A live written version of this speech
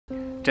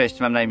Cześć,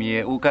 mam na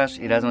imię Łukasz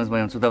i razem z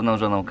moją cudowną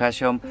żoną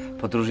Kasią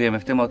podróżujemy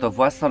w tym oto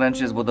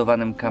własnoręcznie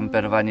zbudowanym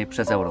campervanie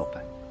przez Europę.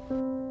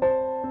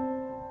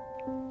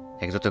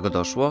 Jak do tego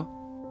doszło?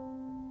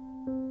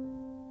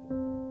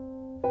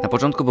 Na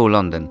początku był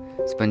Londyn.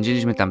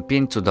 Spędziliśmy tam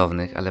 5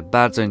 cudownych, ale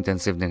bardzo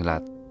intensywnych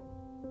lat.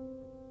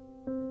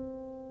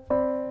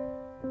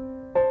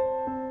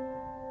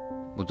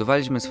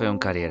 Budowaliśmy swoją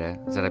karierę,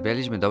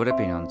 zarabialiśmy dobre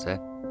pieniądze,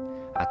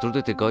 a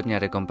trudy tygodnia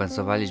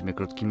rekompensowaliśmy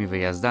krótkimi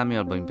wyjazdami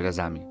albo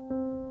imprezami.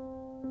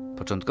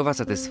 Początkowa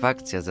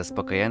satysfakcja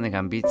zaspokajanych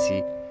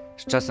ambicji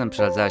z czasem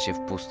przeradzała się w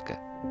pustkę.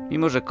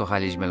 Mimo że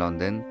kochaliśmy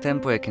Londyn,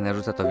 tempo jakie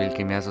narzuca to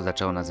wielkie miasto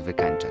zaczęło nas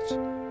wykańczać.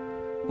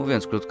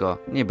 Mówiąc krótko,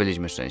 nie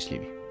byliśmy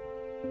szczęśliwi.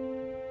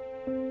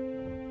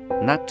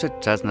 Nadszedł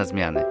czas na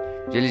zmiany.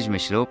 Wzięliśmy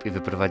ślub i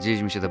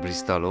wyprowadziliśmy się do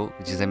Bristolu,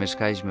 gdzie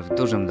zamieszkaliśmy w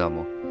dużym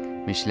domu.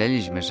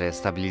 Myśleliśmy, że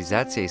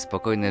stabilizacja i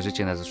spokojne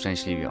życie nas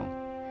uszczęśliwią.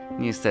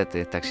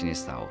 Niestety tak się nie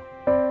stało.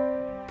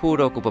 Pół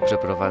roku po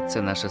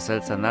przeprowadzce nasze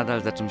serca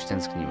nadal za czymś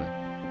tęskniły.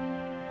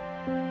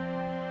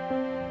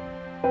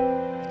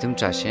 W tym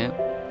czasie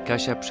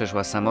Kasia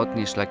przeszła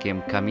samotnie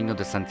szlakiem Camino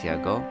de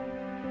Santiago,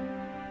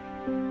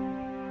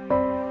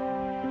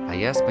 a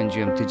ja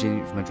spędziłem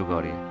tydzień w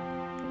Medjugorje.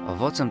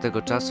 Owocem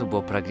tego czasu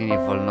było pragnienie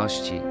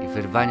wolności i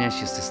wyrwania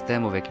się z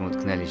systemu, w jakim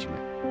utknęliśmy.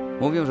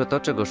 Mówią, że to,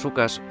 czego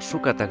szukasz,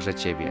 szuka także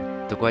ciebie.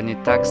 Dokładnie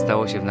tak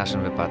stało się w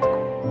naszym wypadku.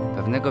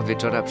 Pewnego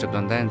wieczora,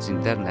 przeglądając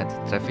internet,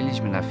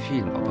 trafiliśmy na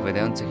film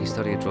opowiadający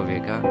historię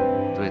człowieka,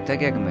 który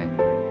tak jak my,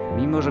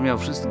 mimo że miał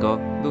wszystko,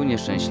 był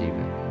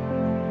nieszczęśliwy.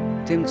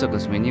 Tym, co go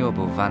zmieniło,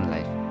 był van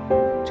life,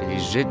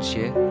 czyli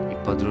życie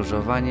i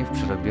podróżowanie w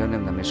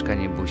przerobionym na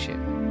mieszkanie busie.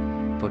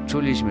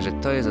 Poczuliśmy, że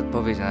to jest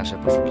odpowiedź na nasze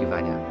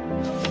poszukiwania.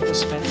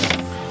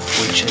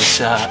 Which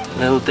is a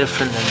little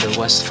different than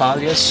the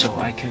Westphalia, so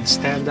I can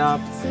stand up,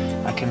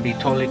 I can be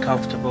totally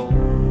comfortable.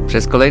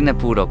 Przez kolejne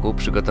pół roku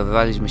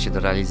przygotowywaliśmy się do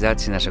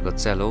realizacji naszego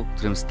celu,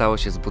 którym stało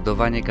się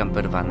zbudowanie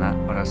campervana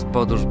oraz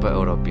podróż po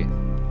Europie.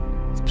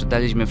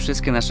 Sprzedaliśmy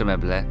wszystkie nasze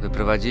meble,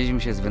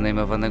 wyprowadziliśmy się z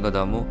wynajmowanego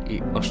domu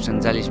i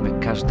oszczędzaliśmy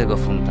każdego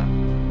funta.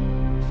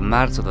 W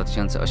marcu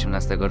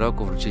 2018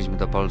 roku wróciliśmy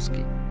do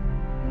Polski.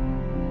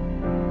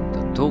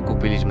 To tu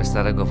kupiliśmy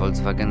starego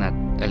Volkswagena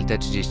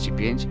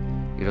LT35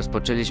 i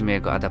rozpoczęliśmy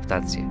jego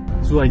adaptację.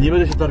 Słuchaj, nie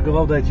będę się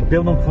targował, daję ci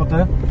pełną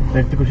kwotę,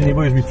 jak tylko się nie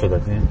boisz mi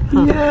sprzedać,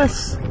 nie?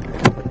 Yes!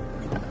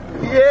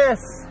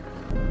 Yes!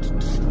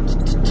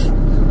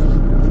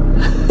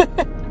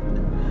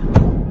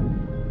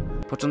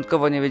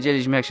 Początkowo nie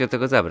wiedzieliśmy, jak się do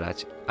tego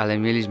zabrać, ale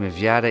mieliśmy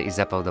wiarę i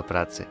zapał do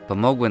pracy.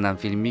 Pomogły nam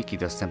filmiki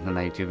dostępne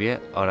na YouTubie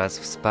oraz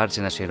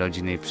wsparcie naszej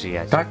rodziny i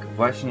przyjaciół. Tak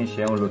właśnie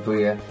się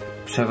lutuje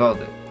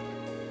przewody.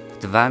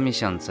 W 2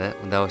 miesiące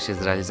udało się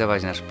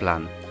zrealizować nasz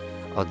plan.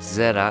 Od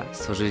zera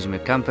stworzyliśmy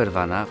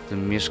campervana, w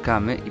którym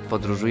mieszkamy i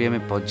podróżujemy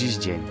po dziś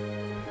dzień.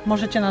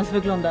 Możecie nas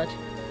wyglądać.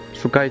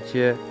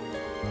 Szukajcie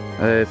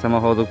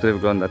samochodu, który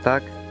wygląda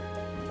tak.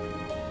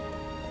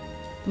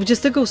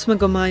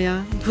 28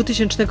 maja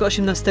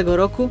 2018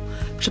 roku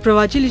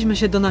przeprowadziliśmy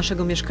się do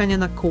naszego mieszkania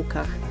na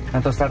kółkach.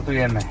 No to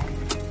startujemy.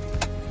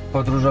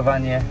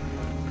 Podróżowanie.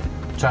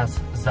 Czas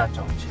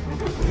zacząć.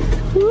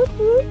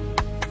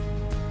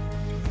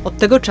 Od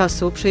tego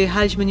czasu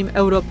przejechaliśmy nim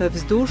Europę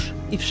wzdłuż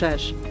i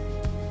wszerz.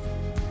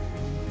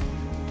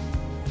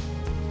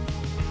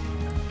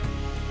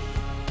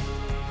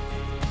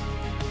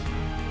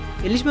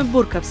 Jedliśmy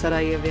burka w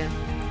Sarajewie,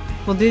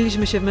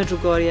 modliliśmy się w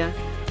Medjugorje,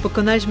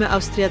 pokonaliśmy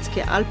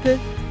austriackie Alpy,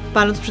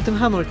 paląc przy tym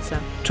hamulce.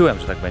 Czułem,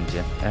 że tak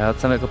będzie. Ja od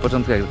samego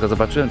początku, jak tylko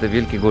zobaczyłem te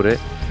wielkie góry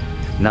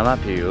na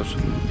mapie już,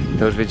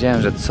 to już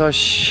wiedziałem,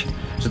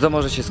 że to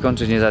może się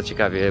skończyć nie za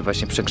ciekawie,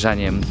 właśnie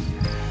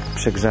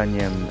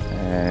przegrzaniem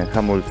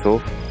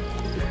hamulców.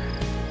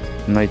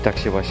 No i tak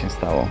się właśnie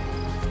stało.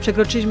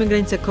 Przekroczyliśmy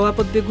granicę koła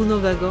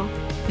podbiegunowego,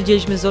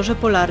 widzieliśmy zorzę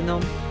polarną,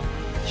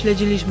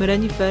 śledziliśmy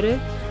renifery,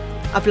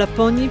 a w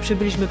Laponii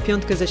przybyliśmy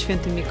piątkę ze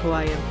świętym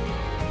Mikołajem.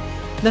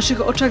 W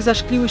naszych oczach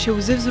zaszkliły się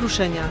łzy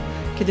wzruszenia,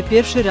 kiedy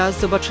pierwszy raz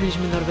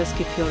zobaczyliśmy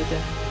norweskie fiordy.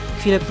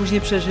 Chwilę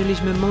później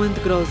przeżyliśmy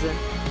moment grozy.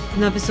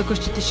 Na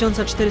wysokości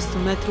 1400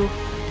 metrów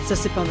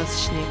zasypał nas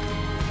śnieg.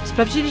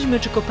 Sprawdziliśmy,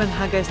 czy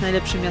Kopenhaga jest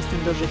najlepszym miastem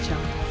do życia.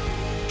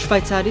 W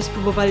Szwajcarii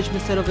spróbowaliśmy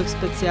serowych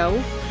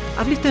specjałów,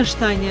 a w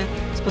Liechtensteinie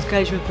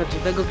spotkaliśmy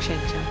prawdziwego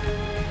księcia.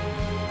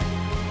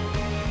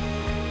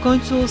 W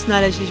końcu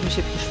znaleźliśmy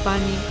się w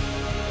Hiszpanii,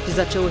 gdzie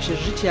zaczęło się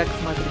życie jak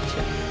w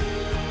Madrycie.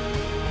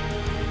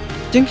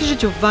 Dzięki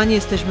życiu w vanie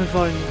jesteśmy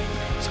wolni.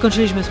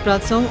 Skończyliśmy z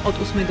pracą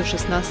od 8 do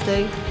 16.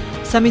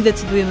 Sami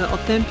decydujemy o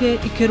tempie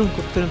i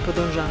kierunku, w którym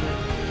podążamy.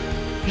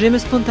 Żyjemy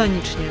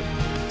spontanicznie,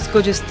 w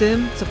zgodzie z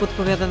tym, co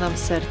podpowiada nam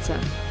serce.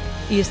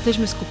 I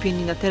jesteśmy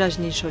skupieni na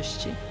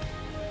teraźniejszości.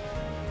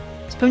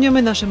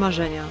 Spełniamy nasze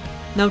marzenia.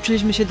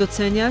 Nauczyliśmy się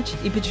doceniać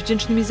i być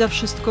wdzięcznymi za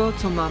wszystko,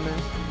 co mamy.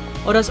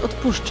 Oraz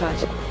odpuszczać,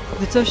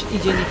 gdy coś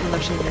idzie nie po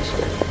naszej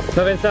myśli.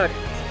 No więc tak,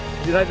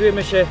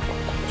 znajdujemy się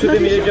przy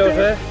tym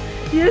jeziorze.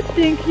 Jest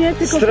pięknie,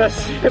 tylko...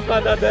 Strasznie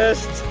pada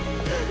deszcz.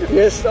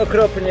 Jest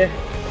okropnie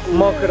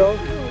mokro.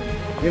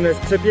 Jest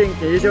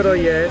przepięknie, jezioro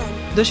jest.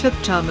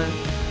 Doświadczamy,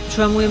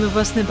 Przełamujemy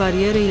własne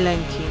bariery i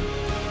lęki.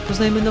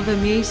 Poznajmy nowe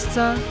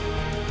miejsca,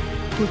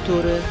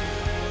 kultury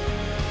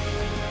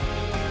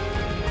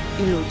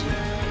i ludzi.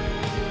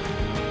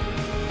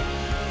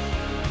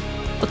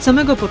 Od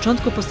samego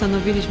początku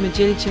postanowiliśmy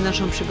dzielić się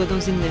naszą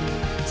przygodą z innymi.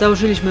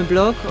 Założyliśmy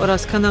blog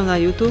oraz kanał na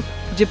YouTube,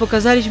 gdzie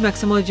pokazaliśmy, jak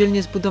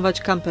samodzielnie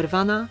zbudować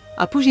campervana,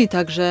 a później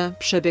także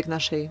przebieg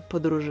naszej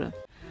podróży.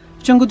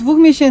 W ciągu 2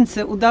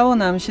 miesięcy udało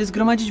nam się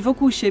zgromadzić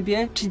wokół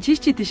siebie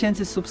 30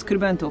 000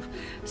 subskrybentów.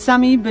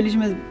 Sami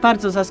byliśmy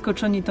bardzo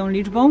zaskoczeni tą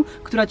liczbą,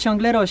 która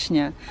ciągle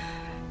rośnie.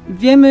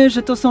 Wiemy,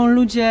 że to są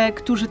ludzie,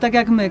 którzy tak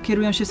jak my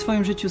kierują się w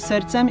swoim życiu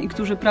sercem i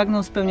którzy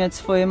pragną spełniać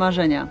swoje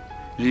marzenia.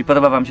 Jeżeli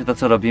podoba Wam się to,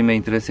 co robimy,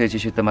 interesujecie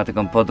się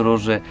tematyką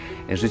podróży,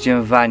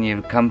 życiem w vanie,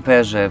 w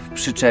kamperze, w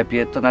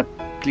przyczepie, to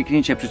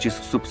kliknijcie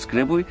przycisk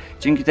subskrybuj.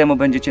 Dzięki temu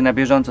będziecie na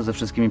bieżąco ze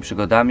wszystkimi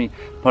przygodami.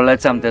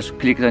 Polecam też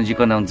kliknąć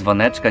ikonę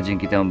dzwoneczka,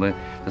 dzięki temu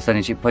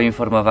zostaniecie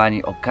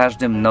poinformowani o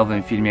każdym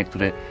nowym filmie,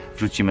 który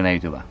wrzucimy na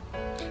YouTube'a.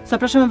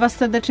 Zapraszamy Was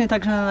serdecznie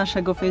także na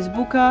naszego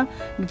Facebooka,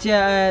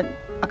 gdzie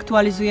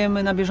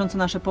aktualizujemy na bieżąco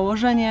nasze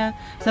położenie.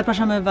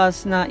 Zapraszamy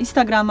Was na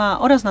Instagrama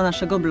oraz na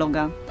naszego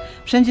bloga.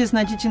 Wszędzie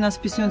znajdziecie nas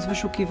wpisując w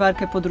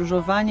wyszukiwarkę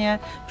podróżowanie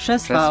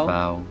przez V.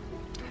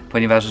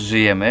 Ponieważ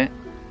żyjemy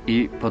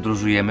i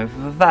podróżujemy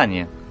w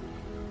vanie.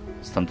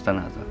 Stąd ta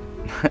nazwa.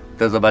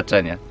 Do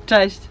zobaczenia.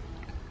 Cześć!